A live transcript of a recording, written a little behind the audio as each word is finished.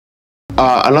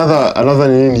Another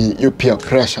nini you peer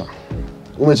pressure.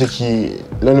 Umecheki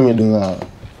leo nimedunga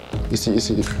isi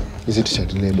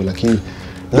t-shirt label lakini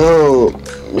leo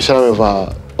Michelle amevaa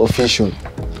official.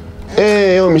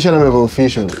 Michelle amevaa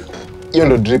official. Hiyo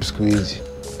ndo drip squeeze.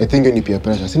 I think ni peer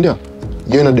pressure, si ndio?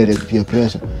 Hiyo ina direct peer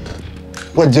pressure.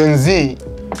 Kwa Gen Z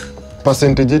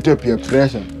percentage ya peer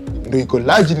pressure ndo iko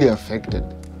largely affected.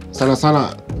 Sana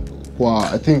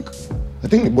kwa I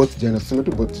think ni both genders,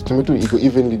 tumetu iko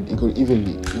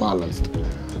evenly balanced.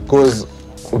 Cause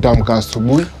utamka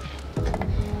asubuhi,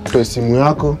 utoe simu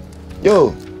yako,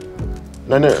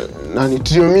 nani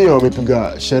trio mio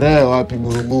wamepiga sherehe wapi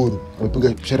Buruburu,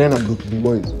 wamepiga sherehe na Brooklyn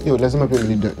Boys. Lazima pia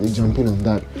ni jump in on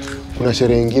that. Kuna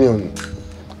sherehe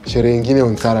nyingine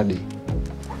on Saturday.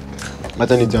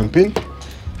 Hata ni jump in,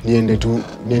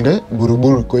 niende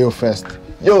Buruburu kwa hiyo fest.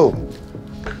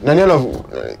 Nani ala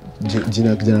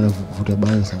jina kijana anavuta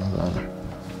bana sana.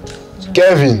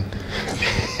 Kevin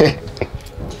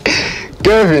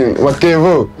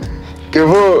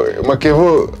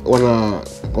Makevo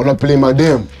wana play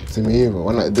madem sema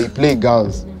hivyo, they play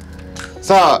girls.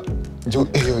 Saa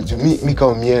Mika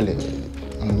Omiele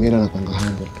na kwanga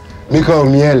humble. Mika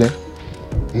Omiele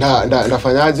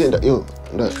ndafanyaje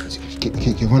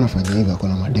Kevo nafanya hivyo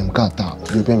kuna madem kata.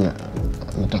 Pia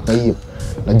nataka hiyo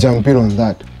na jump in on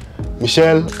that.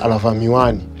 Michelle anavaa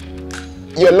miwani.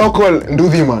 Local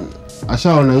nduthi man.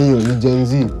 Ashaona hiyo ni Gen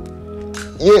Z.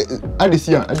 Hadi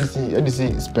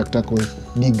si spectacles.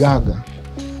 Digaga.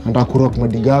 Anataka kurock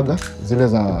madigaga zile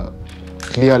za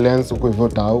clear lens huko hivyo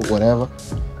tau whatever.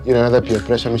 Another peer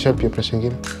pressure. Michelle peer pressure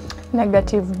nyingine.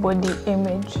 Negative body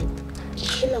image.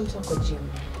 Kila mtu ako gym.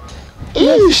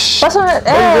 Personal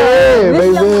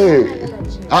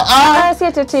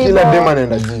kila dem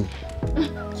anaenda gym.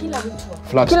 Kila mtu.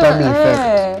 Flat tummy effect.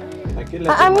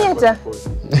 Amieta.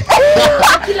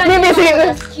 Mimi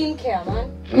skincare man.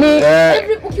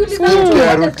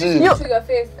 Skincare routine. To your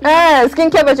face.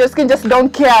 Skincare but your skin just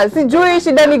don't care. Sijui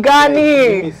shida ni gani.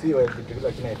 Mimi si wa kitu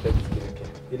lakini I take skincare.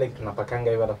 Ile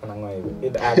tunapakanga hivi alafu nangoa hivi.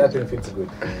 That thing feels good.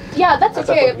 Yeah, that's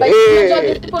okay. But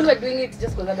majority people who are doing it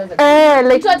just because others are.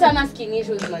 Like what ana skin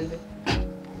issues man.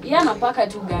 Napaka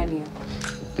tu gani?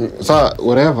 So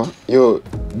whatever,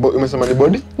 umesema ni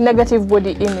body? Negative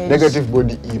body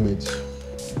image.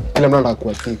 Kila mtu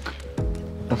anakuwa thick.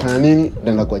 Utafanya nini?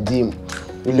 Nenda kwa gym.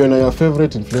 Uliona your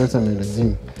favorite influencer ameenda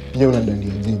gym. Pia unadandia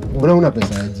gym. Bora una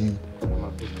pesa ya gym.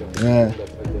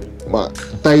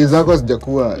 Tai zako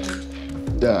sijakuwa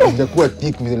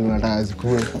thick vile unataka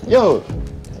zikuwe.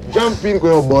 Jump in kwa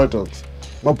hiyo botox.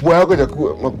 Mapua yako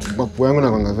mapua yangu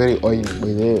nakwanga very oily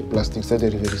by the way, plastic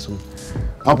surgery very soon.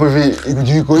 Hapo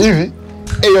hivi iko hivi.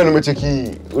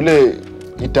 Nimecheki ule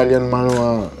Italian man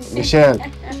wa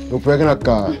Michelle. Mapua yake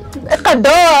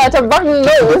kadoa tabak nose.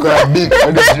 Kwa big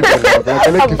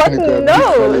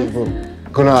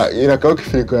kuna inakaa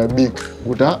kifuniko ya big.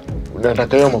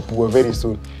 Unataka hiyo mapua very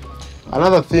soon.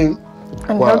 Another thing,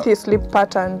 unhealthy sleep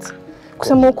patterns.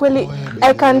 Kusema ukweli,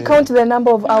 I can count the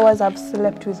number of hours I've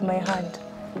slept with my hand.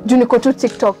 Niko tu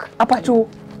TikTok. Hapa tu.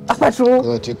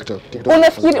 TikTok.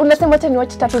 Unafikiri unasema acha ni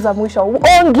watch 3 za mwisho.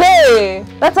 Ongee.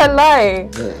 That's a lie.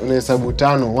 Unahesabu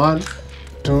 5 1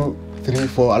 2 3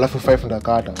 4 alafu 5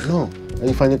 ndakata. No,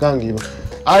 haifanyikangi hivyo.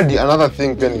 Hadi another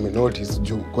thing pia nime notice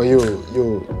juu. Kwa hiyo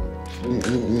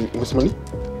msmani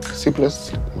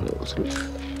sleepless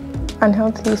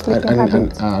unhealthy sleeping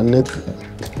habits.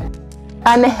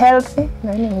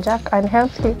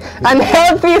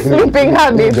 Unhealthy sleeping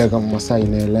habits. Kama Masai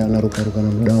inaelewa na ruka na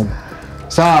mdomo.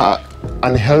 Saa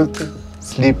unhealthy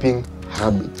sleeping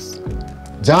habits.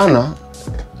 Jana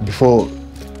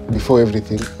before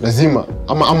everything lazima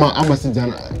ama si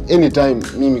jana anytime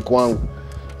mimi kwangu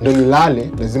ndo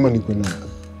nilale lazima nikuwe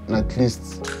na at least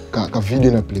ka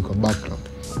video na play kwa background.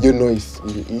 You noise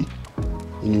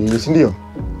ni ndio.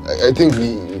 I think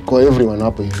kwa everyone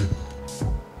hapo hivi.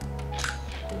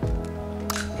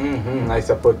 I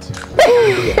support you.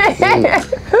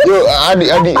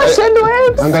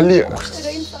 Angalia.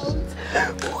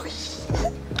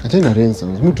 Atena rain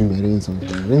sounds. Mtu ni rain sounds.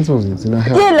 Rain sounds zina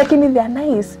help. Lakini they are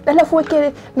nice. Alafu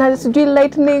weke na sijui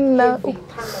lightning na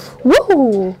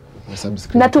woo.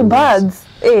 Na two birds.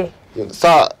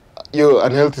 Sa your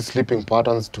unhealthy sleeping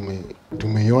patterns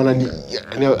tumeiona ni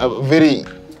a very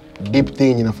deep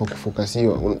thing inafaa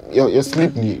kufocusio. Your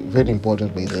sleep ni very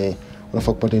important by the way.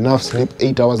 Unafaa kupata enough sleep,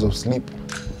 8 hours of sleep.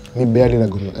 Me barely na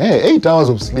good. 8 hours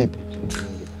of sleep.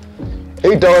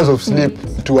 8 hours of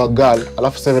sleep to a girl,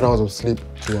 alafu 7 hours of sleep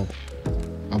to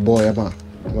a boy ama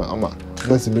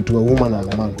basi to a woman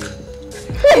and a man.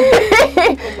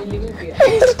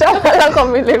 Tawala kwa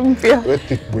milimpia.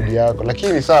 Wewe body yako.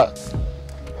 Lakini saa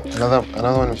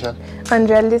Another one, Michelle.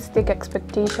 Unrealistic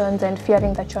expectations and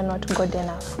fearing that you're not good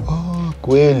enough. Oh,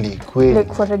 kweli.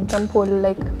 Like for example,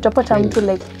 like utapata mtu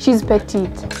like she's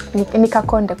petite,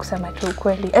 nikakonde kusema tu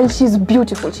kweli, and she's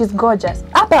beautiful, she's gorgeous.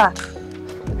 Hapa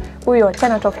huyo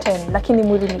 10 out of 10, lakini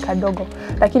mwili ni kadogo.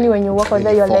 Lakini when you walk on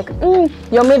there you're like,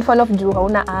 you're made fun of juu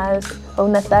hauna ass,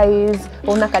 hauna thighs,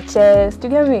 hauna ka chest. You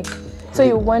get me? So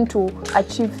you want to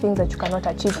achieve things that you cannot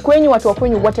achieve. Kwenyu watu wa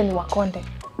kwenyu wote ni wakonde.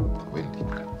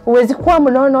 Uwezi kuwa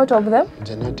mnono out of them?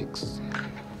 Genetics.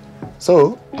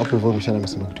 So, hapo hivyo Michelle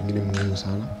amesema kitu kingine muhimu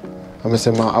sana.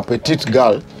 Amesema a petite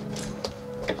girl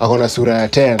akona sura ya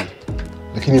 10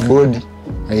 lakini body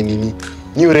hainini.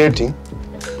 New rating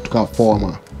kutoka 4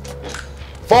 ma.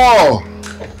 4.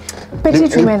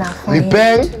 Petite women are fine.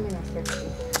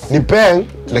 Ni peng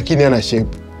lakini ana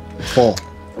shape. 4.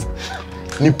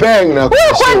 Ni peng na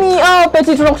kwani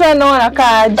petite tunakutana nao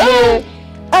nakaje?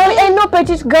 I know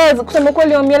petite girls kusema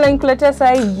kweli wamiela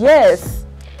inkuletesa yes.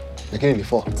 Lakini ni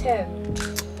 4. 10.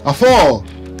 A 4.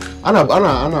 Ana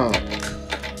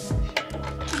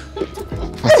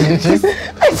facilities.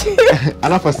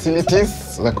 Ana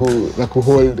facilities like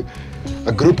hold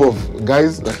a group of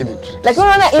guys lakini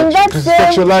unaona in that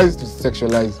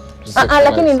sexualize.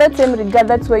 Lakini in that same regard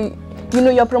that's why you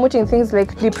know you're promoting things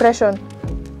like depression.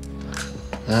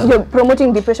 You're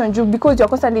promoting depression because you're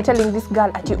constantly telling this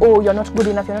girl at you're not good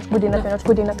enough, you're not good enough, you're not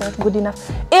good enough, you're not good enough.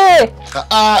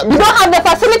 You don't have the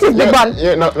facilities, big one.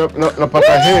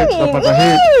 Napata hate.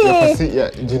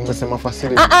 Nimesema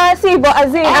facilities. See, but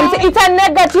as in, I'm saying it's a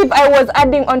negative I was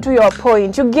adding onto your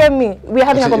point. You get me? We're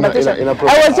having a conversation. I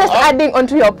was just adding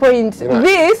onto your point.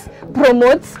 This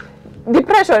promotes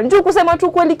depression. Juu kusema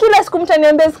tu kweli kila siku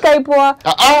mtaniambia Skype wa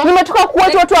nimetoka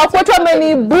kwetu watu wa kwetu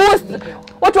wameniboost.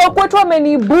 Watu wa kwetu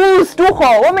wameniboost huko.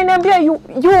 Wameniambia you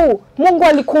Mungu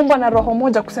alikuumba na roho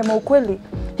moja kusema ukweli.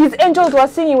 His angels were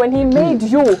singing when he made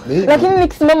you. Lakini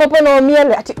nikisimama hapo na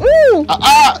miele ati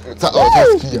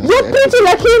you're pretty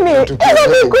lakini hizo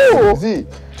miguu. Zi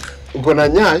uko na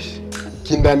nyash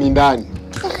kindani ndani.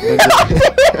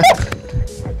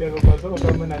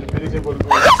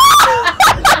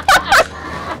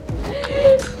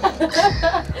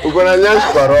 Uko na nyash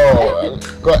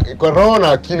kwa roho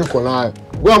na akili uko nayo.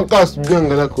 Wewe amka asubuhi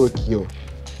angalia kwa kioo.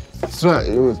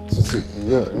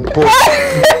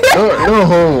 No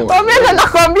homo. Mimi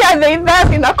nakwambia the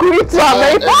idadi na kuitwa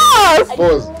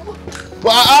pause.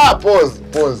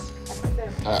 Pause.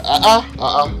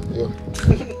 Yo.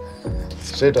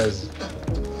 Straight as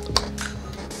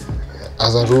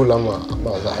a rule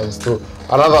as to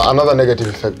another negative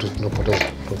effect no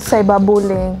potential.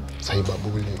 Cyberbullying.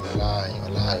 Wallahi.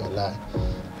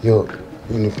 Yo,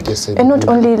 and not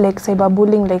only like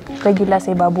cyberbullying, like regular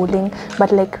cyberbullying,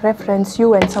 but like reference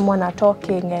you and someone are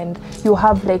talking and you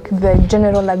have like the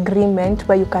general agreement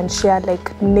where you can share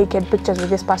like naked pictures with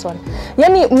this person.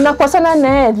 Yani mnakosana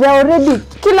naye, they already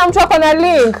kila mtu ako na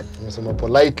link. Nimesema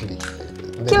politely.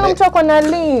 Kila mtu ako na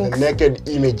link. The naked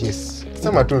images.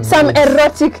 Some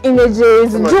erotic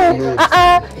images.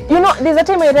 You know, there's a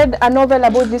time I read a novel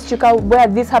about this chica where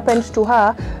this happened to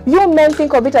her. You men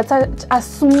think of it as such a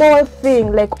small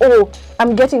thing, like, oh,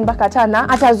 I'm getting back at her na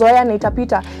atazoea na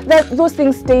itapita. Those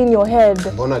things stay in your head.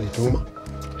 Mbona alituma?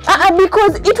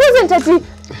 Because it wasn't at you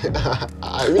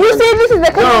say this is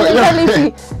the kind of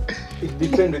mentality. It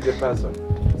depends with the person.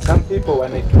 Some people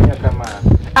wanaitumia kama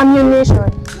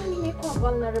ammunition.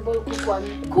 Vulnerable unajua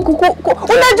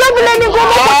vile ni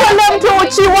ngumu kutolea mtu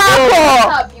uchi wako.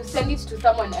 You send it to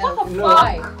someone else. No.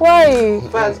 Why?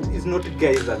 First, it's not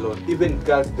guys alone. Even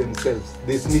girls themselves,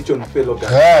 they snitch on fellow guys.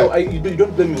 So you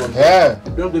don't blame me on that.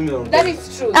 You don't blame me on that. That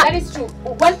is true. That is true.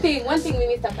 One thing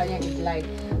Mimi Stefania is like,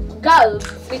 girls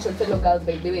snitch on fellow girls,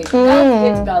 by the way.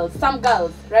 Girls hate girls. Some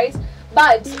girls, right?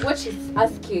 But what she's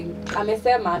asking,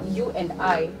 amesema you and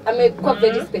I. Amekuwa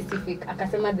very specific.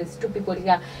 Akasema there's two people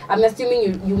here. I'm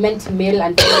assuming you meant male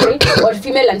and female or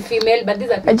female and female, but these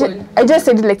are people. I just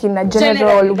said it like in a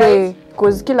general way,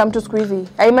 because kila mtu siku hizi.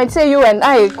 I might say you and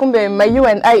I, kumbe my you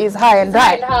and I is high and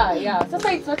high. Yeah. So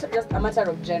it's not just a matter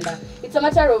of gender. It's a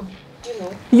matter of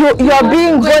you're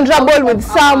being vulnerable with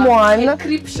someone.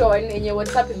 Encryption in your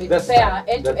WhatsApp imetupea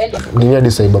end to end. Nini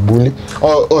hadi cyberbullying?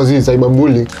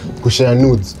 Cyberbullying kushare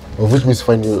nudes of which miss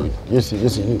find you miss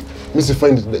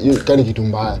find you kani kitu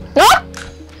mbaya.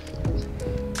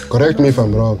 Correct me if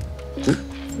I'm wrong.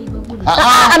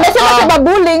 Amesema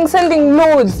cyberbullying sending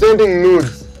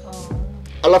nudes.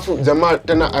 Alafu jamaa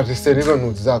tena atiserizo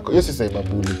nudes zako. Hiyo si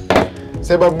cyberbullying.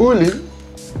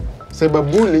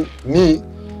 Cyberbullying ni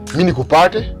mimi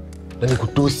nikupate na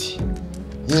nikutusi.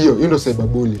 Hiyo ndio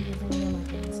cyberbullying.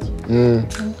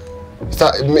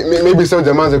 maybe sio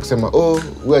jamaa kusema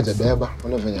wewe hajabeba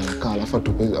unafanya nakaa alafu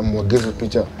amwageze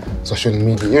picha social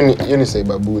media. Hiyo ni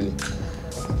cyberbullying.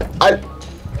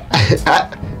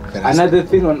 Another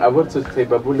thing on about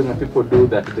cyberbullying when people do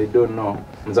that they don't know.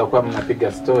 Mzakuwa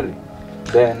mnapiga story.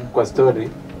 Then kwa story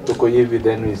tuko hivi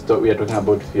then we are talking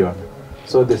about Fiona.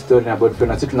 So the story about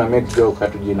Fiona, si tuna make joke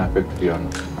hatujina affect Fiona.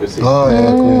 You see? Oh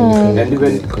yeah, cool. And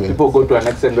even people go to an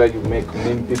extent where you make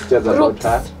meme pictures about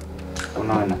her.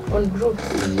 Unaona? On groups.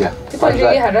 Yeah. People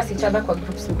really harass each other kwa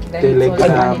groups ukidai.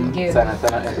 Telegram, sana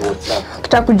and WhatsApp.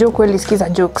 Tutakujoke kweli sikiza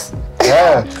jokes.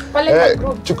 Yeah. Pale kwa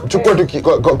group. Chukua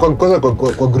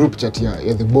kwa group chat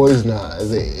ya the boys na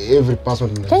every person.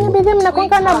 Can you be them na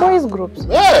konga na boys groups?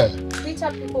 Yeah.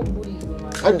 Twitter people bully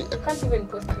you. And Can't even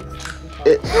post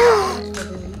it.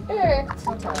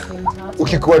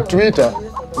 Ukikuwa Twitter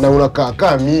na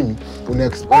unakaa mimi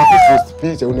una-expect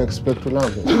picha una-expect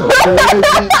love.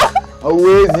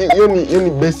 Hauwezi, hiyo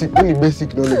ni basic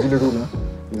knowledge ile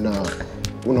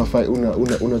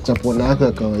unachapwa na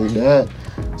haka kawaida.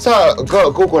 Sasa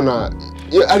uko na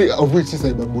of which is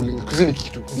cyberbullying. Kuzini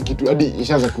ni kitu hadi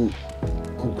ishaanza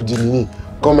kujinini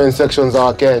comment section za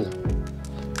Wakenya.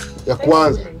 Ya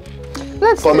kwanza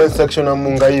comment section ya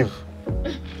Mungaivu.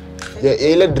 Ya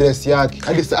ile dress yake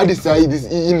hadi saa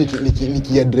hii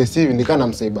nikiaddress hivi nikana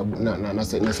msaiba na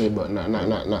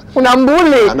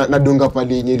unambuli na dunga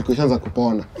pale yenye ilikuwa ishaanza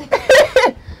kupona.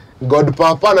 God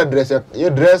papa na dress yake. Hiyo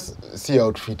dress si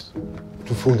outfit.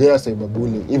 Tufungia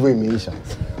cyberbullying hivyo imeisha.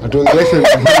 Atuongeleshe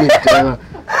bullying tena.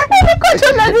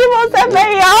 Kocha lazima useme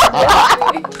hiyo.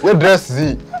 Hiyo dress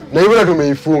zi na hivyo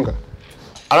tumeifunga.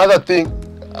 Another thing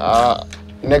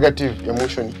negative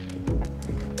emotion.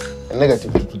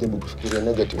 Negative tujaribu kufikiria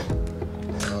negative.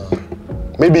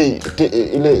 Maybe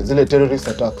zile terrorist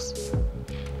attacks.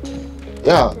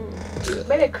 Yeah.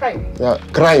 Bele crime. Yeah,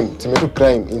 crime.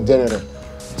 Crime in general.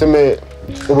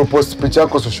 Umepost picha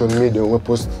yako social media,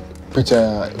 umepost picha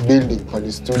ya building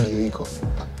pale studio iko.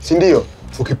 Si ndio?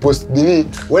 Ukipost dili,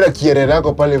 wewe kierere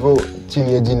yako pale hivyo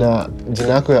chini ya jina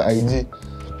yako ya IG.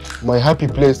 My happy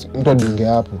place mtu adunge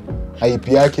hapo. IP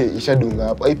yake ishadunga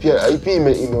hapo. IP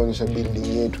imeonyesha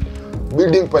building yetu.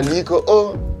 Building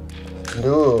paliko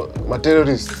ndio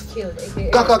terrorists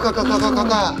kaka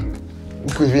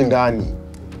uko hivi ndani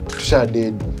tusha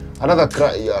dead.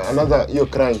 Another your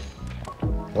crime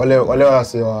wale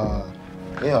wasewa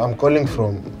I'm calling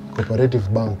from cooperative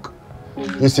bank.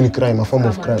 This is crime, a form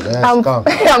of crime.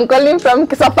 I'm calling from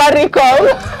Safaricom.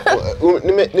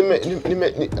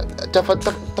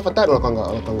 Tafadhali wakanga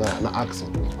na accent.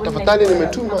 Tafadhali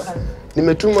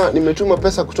nimetuma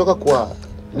pesa kutoka kwa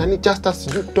nani Justice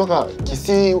sijui kutoka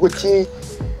Kisii huko chini.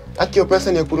 Akio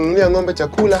pesa ni ya kununulia ng'ombe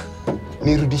chakula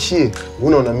nirudishie.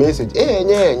 Unaona message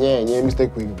nye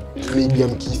mistake kuibia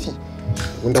Mkisii.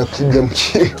 Unataka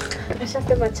Mkisii.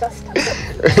 Nishasema Justice.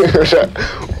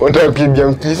 Unataka kuibia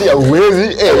Mkisii hauwezi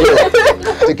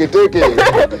teke.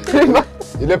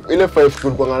 Ile 5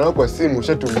 kulikuwa nao kwa simu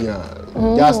ushatumia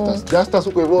Justice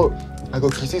huko hivyo ako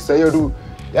Kisii sasa hiyo tu.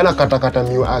 Yana kata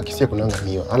miwa Kisii kunanga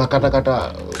miwa.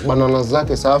 Anakata banana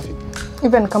zake safi.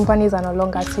 Even companies are no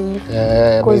longer safe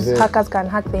because hackers can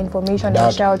hack the information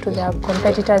and share to their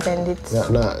competitors and it's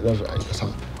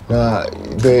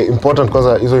the important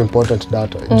cause hizo important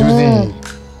data. Juzi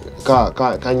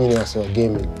nyinyi wasema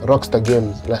gaming Rockstar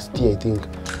Games last year I think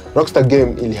Rockstar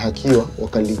Game ilihakiwa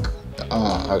wakaleak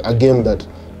a game that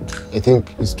I think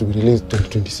is to be released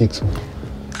 2026.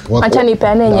 Acha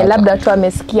nipeane yenye labda tu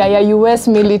amesikia ya US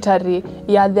military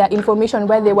their information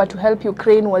where they were to help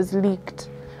Ukraine was leaked.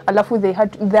 Alafu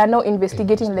they are now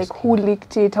investigating like who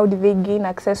leaked it, how did they gain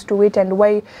access to it, and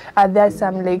why are there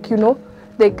some like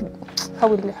like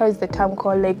how is the term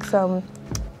called like some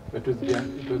it was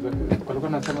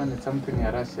something in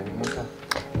Russia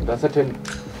a certain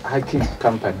hacking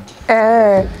company.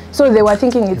 So they were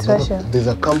thinking it's Russia. There's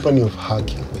a company of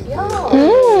hacking.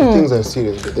 Things are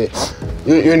serious but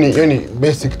you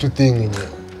basic two thing in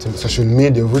social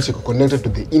media which is connected to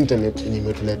the internet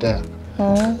imetuletea.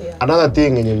 Another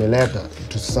thing yenye imeleta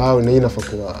tusahau na inafaa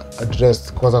kuwa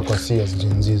address kwanza kwa serious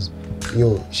Gen Z.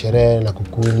 Hiyo sherehe na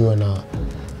kukunywa na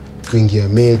kuingia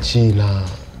mechi na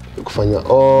kufanya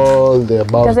all the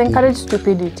above. Does encourage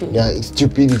stupidity. Yeah, it's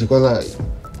stupidity kwanza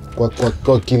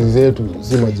kwa akili zetu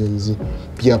zima Gen Z.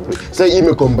 Sasa hii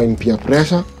imecombine peer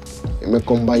pressure,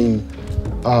 imecombine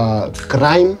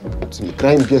crime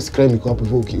pia crime iko hapo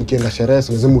hivyo ukienda sherehe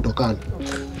lazima utokane.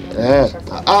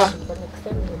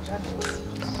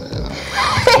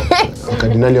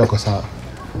 Kardinali wako sawa.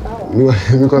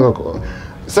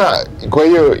 Sasa kwa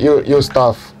hiyo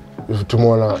staff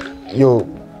tumeona hiyo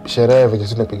sherehe vile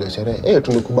tunapiga sherehe.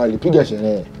 Tumekubali piga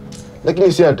sherehe.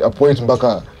 lakini si at a point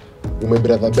mpaka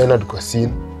brother Bernard kwa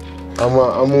scene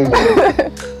ama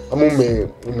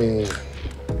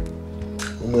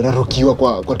umerarukiwa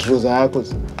kwa trouser yako.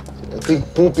 I think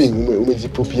pooping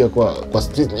umejipopia kwa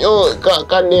street. Yo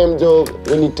ka name jo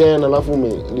when 10 alafu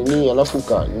nini alafu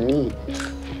ka nini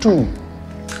 2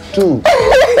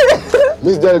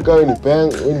 Miss Dal ka ni pen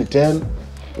when 10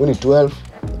 when 12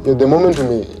 yo the moment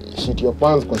shit your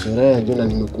pants kwa sherehe jo na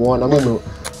nimekuona ama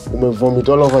vomit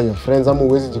all over your friends ama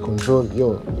uwezi jicontrol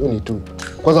yo ni 2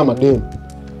 kwanza madem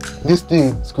this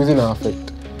thing squeezing na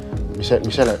affect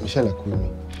Michelle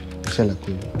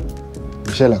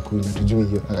Queen tujue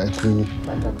hiyo Queen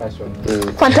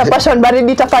Fanta passion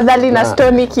baridi tafadhali na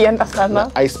Stony kienda sana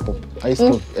ice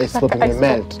pop in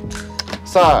melt.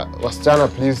 Sa wasichana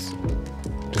please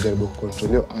tujaribu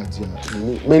control your urge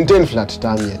maintain flat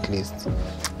tummy at least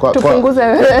tupunguze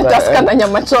taska na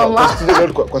nyama choma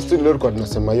kwa studio leo kwa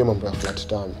tunasema hiyo mambo ya flat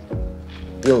tummy.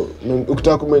 Yo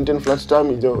ukitaka ku maintain flat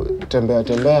tummy jo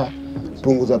tembea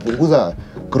punguza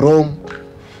chrome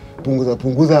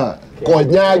punguza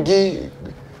konyagi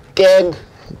keg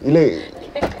ile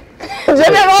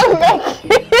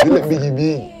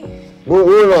big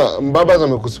mbona mbaba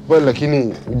zamekuspoil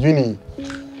lakini ujui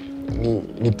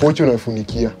ni pocho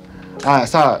unafunikia.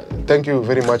 Sir, thank you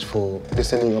very much for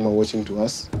listening and watching to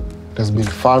us. It has been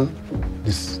fun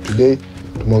today.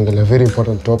 Tumeongelea very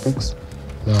important topics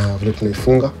na vile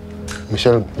tunaifunga.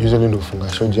 Michelle usually ndio funga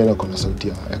show, jana kuna sauti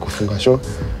ya kufunga show.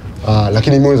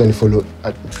 Lakini mimi unaweza ni follow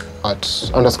at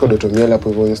 _.omiele hapo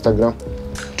hivyo Instagram,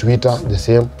 Twitter the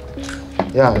same.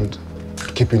 Yeah, and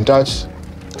keep in touch.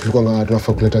 Tulikuwa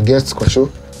tunafaa kuleta guests kwa show.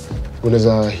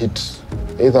 Unaweza hit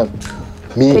either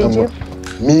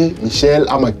me Michelle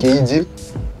ama Kgill.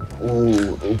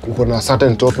 Uko na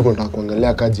certain topic unataka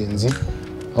kuangalia ka Gen Z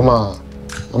ama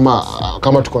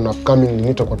kama tuko na upcoming nini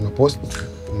tutakuwa tuna post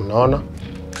mnaona.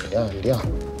 Yeah,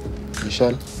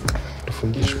 Michelle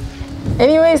tufundishe.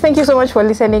 Anyways, thank you so much for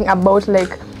listening about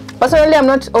personally I'm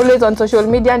not always on social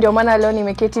media, ndio maana leo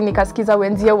nimeketi nikasikiza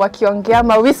wenzio wakiongea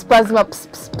whispers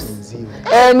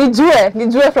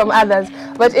nijue from others.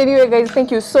 But anyway guys,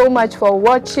 thank you so much for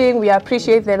watching. We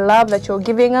appreciate the love that you're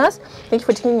giving us. Thank you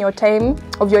for taking your time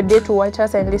of your day to watch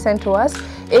us and listen to us.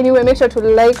 Anyway, make sure to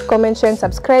like, comment, share and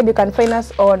subscribe. You can find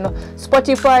us on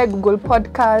Spotify, Google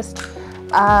Podcast.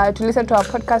 To listen to our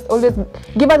podcast, always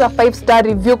give us a 5-star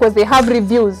review because they have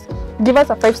reviews. Give us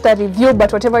a 5-star review,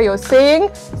 but whatever you're saying,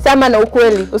 sema na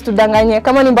ukweli, usitudanganye.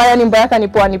 Kama ni mbaya ka ni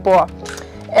poa.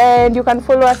 And you can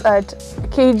follow us at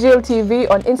Kgill TV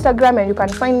on Instagram, and you can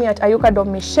find me at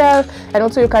ayuka.michelle, and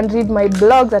also you can read my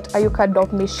blogs at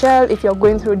ayuka.michelle if you're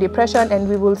going through depression. And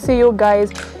we will see you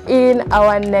guys in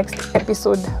our next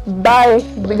episode. Bye.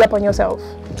 Big up on yourself.